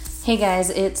Hey guys,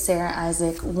 it's Sarah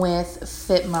Isaac with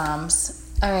Fit Moms.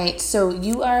 All right, so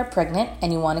you are pregnant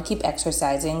and you want to keep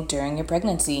exercising during your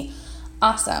pregnancy.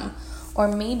 Awesome. Or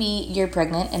maybe you're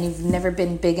pregnant and you've never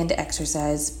been big into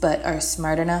exercise but are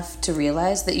smart enough to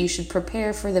realize that you should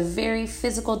prepare for the very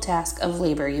physical task of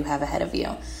labor you have ahead of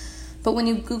you. But when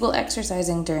you Google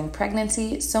exercising during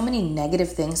pregnancy, so many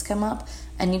negative things come up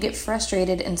and you get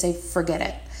frustrated and say, forget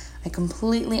it. I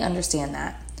completely understand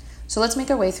that. So let's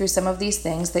make our way through some of these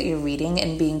things that you're reading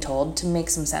and being told to make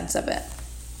some sense of it.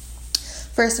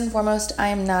 First and foremost, I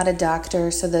am not a doctor,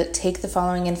 so take the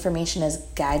following information as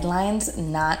guidelines,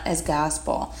 not as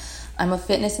gospel. I'm a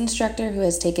fitness instructor who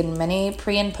has taken many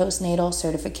pre- and postnatal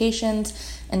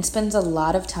certifications and spends a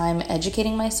lot of time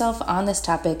educating myself on this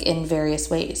topic in various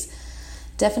ways.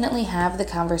 Definitely have the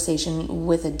conversation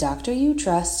with a doctor you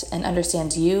trust and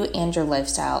understands you and your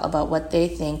lifestyle about what they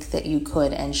think that you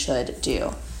could and should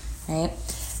do. Right?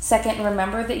 Second,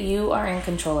 remember that you are in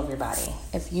control of your body.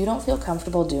 If you don't feel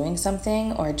comfortable doing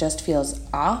something or it just feels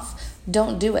off,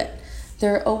 don't do it.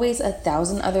 There are always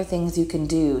 1,000 other things you can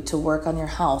do to work on your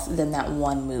health than that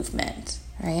one movement,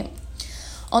 right?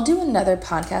 I'll do another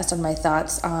podcast on my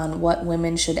thoughts on what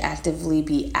women should actively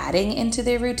be adding into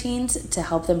their routines to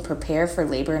help them prepare for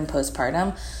labor and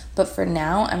postpartum. But for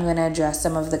now, I'm going to address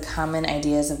some of the common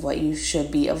ideas of what you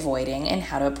should be avoiding and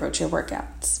how to approach your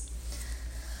workouts.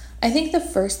 I think the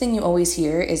first thing you always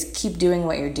hear is keep doing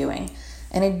what you're doing.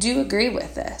 And I do agree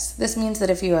with this. This means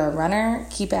that if you are a runner,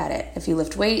 keep at it. If you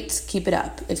lift weights, keep it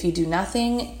up. If you do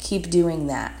nothing, keep doing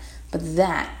that. But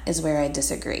that is where I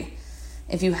disagree.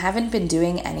 If you haven't been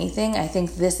doing anything, I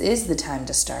think this is the time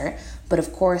to start, but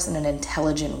of course in an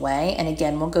intelligent way. And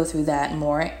again, we'll go through that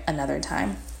more another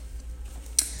time.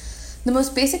 The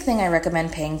most basic thing I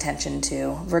recommend paying attention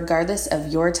to, regardless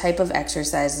of your type of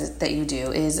exercise that you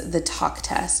do, is the talk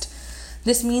test.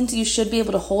 This means you should be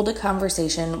able to hold a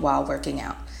conversation while working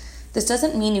out. This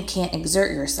doesn't mean you can't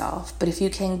exert yourself, but if you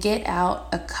can get out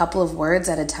a couple of words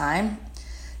at a time,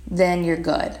 then you're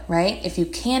good, right? If you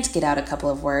can't get out a couple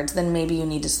of words, then maybe you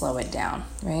need to slow it down,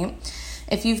 right?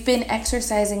 If you've been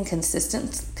exercising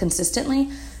consistently,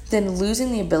 then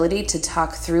losing the ability to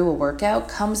talk through a workout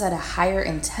comes at a higher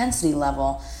intensity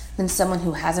level than someone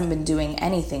who hasn't been doing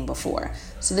anything before.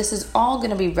 So this is all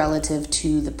going to be relative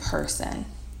to the person.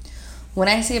 When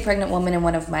I see a pregnant woman in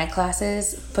one of my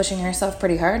classes pushing herself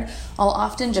pretty hard, I'll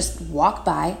often just walk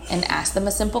by and ask them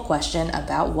a simple question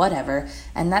about whatever,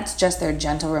 and that's just their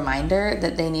gentle reminder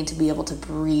that they need to be able to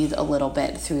breathe a little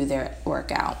bit through their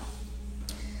workout.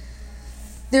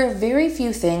 There are very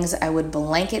few things I would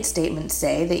blanket statement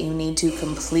say that you need to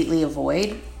completely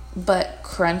avoid, but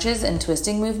crunches and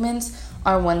twisting movements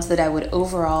are ones that I would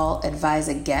overall advise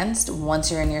against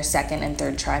once you're in your second and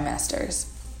third trimesters.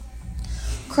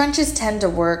 Crunches tend to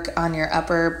work on your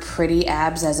upper pretty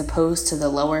abs as opposed to the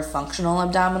lower functional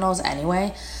abdominals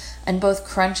anyway, and both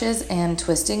crunches and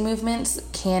twisting movements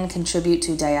can contribute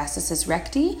to diastasis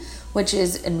recti, which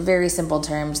is, in very simple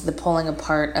terms, the pulling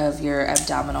apart of your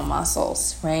abdominal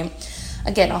muscles, right?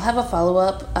 Again, I'll have a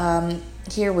follow-up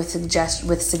here with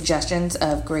suggestions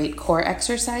of great core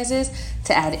exercises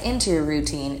to add into your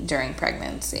routine during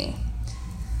pregnancy.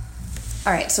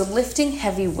 All right, so lifting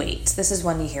heavy weights. This is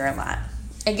one you hear a lot.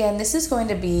 Again, this is going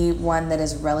to be one that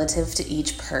is relative to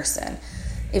each person.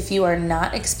 If you are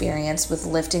not experienced with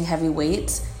lifting heavy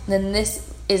weights, then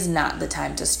this is not the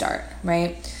time to start,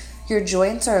 right? Your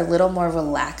joints are a little more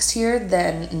relaxed here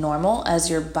than normal as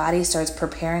your body starts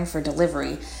preparing for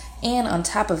delivery. And on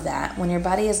top of that, when your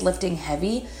body is lifting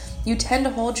heavy, you tend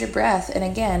to hold your breath, and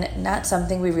again, not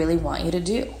something we really want you to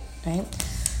do, right?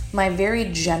 My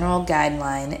very general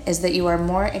guideline is that you are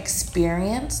more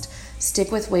experienced.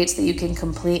 Stick with weights that you can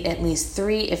complete at least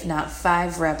 3, if not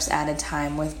 5 reps at a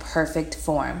time with perfect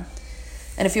form.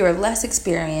 And if you are less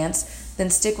experienced,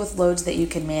 then stick with loads that you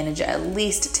can manage at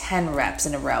least 10 reps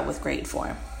in a row with great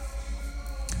form.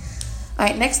 All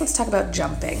right, next let's talk about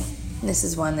jumping. This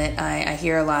is one that I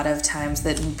hear a lot of times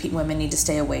that women need to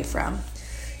stay away from.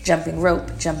 Jumping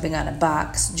rope, jumping on a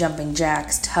box, jumping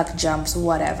jacks, tuck jumps,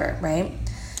 whatever, right?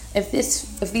 If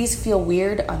these feel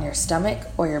weird on your stomach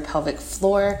or your pelvic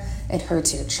floor, it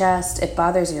hurts your chest, it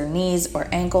bothers your knees or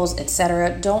ankles,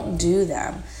 etc., don't do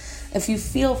them. If you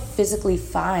feel physically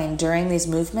fine during these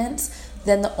movements,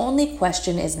 then the only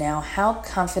question is now, how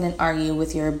confident are you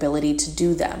with your ability to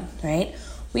do them, right?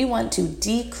 We want to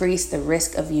decrease the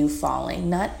risk of you falling,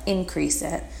 not increase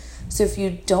it. So if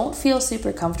you don't feel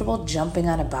super comfortable jumping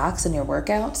on a box in your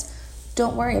workouts,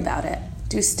 don't worry about it.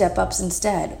 Do step-ups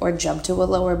instead, or jump to a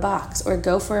lower box, or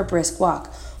go for a brisk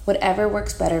walk, whatever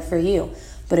works better for you.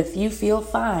 But if you feel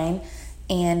fine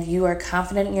and you are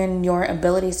confident in your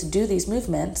abilities to do these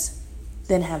movements,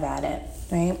 then have at it,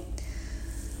 right?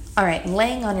 All right,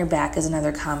 laying on your back is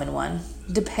another common one.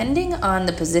 Depending on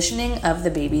the positioning of the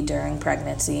baby during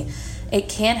pregnancy, it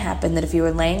can happen that if you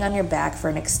are laying on your back for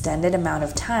an extended amount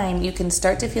of time, you can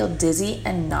start to feel dizzy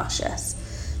and nauseous.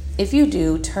 If you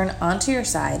do, turn onto your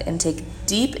side and take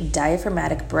deep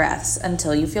diaphragmatic breaths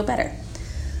until you feel better.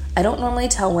 I don't normally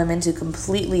tell women to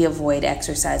completely avoid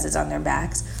exercises on their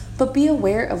backs, but be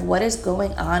aware of what is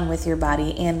going on with your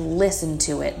body and listen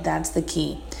to it. That's the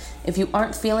key. If you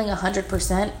aren't feeling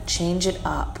 100%, change it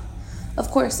up. Of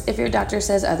course, if your doctor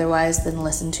says otherwise, then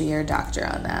listen to your doctor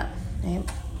on that. Right?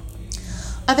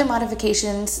 Other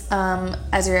modifications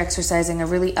as you're exercising are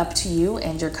really up to you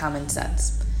and your common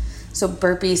sense. So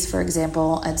burpees, for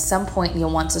example, at some point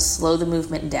you'll want to slow the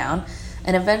movement down,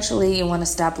 and eventually you want to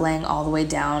stop laying all the way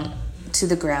down to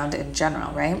the ground in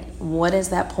general, right? What is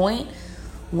that point?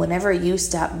 Whenever you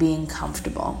stop being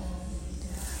comfortable.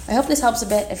 I hope this helps a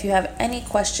bit. If you have any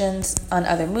questions on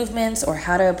other movements or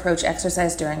how to approach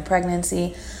exercise during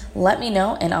pregnancy, let me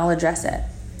know and I'll address it.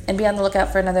 And be on the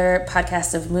lookout for another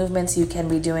podcast of movements you can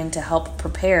be doing to help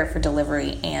prepare for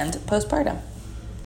delivery and postpartum.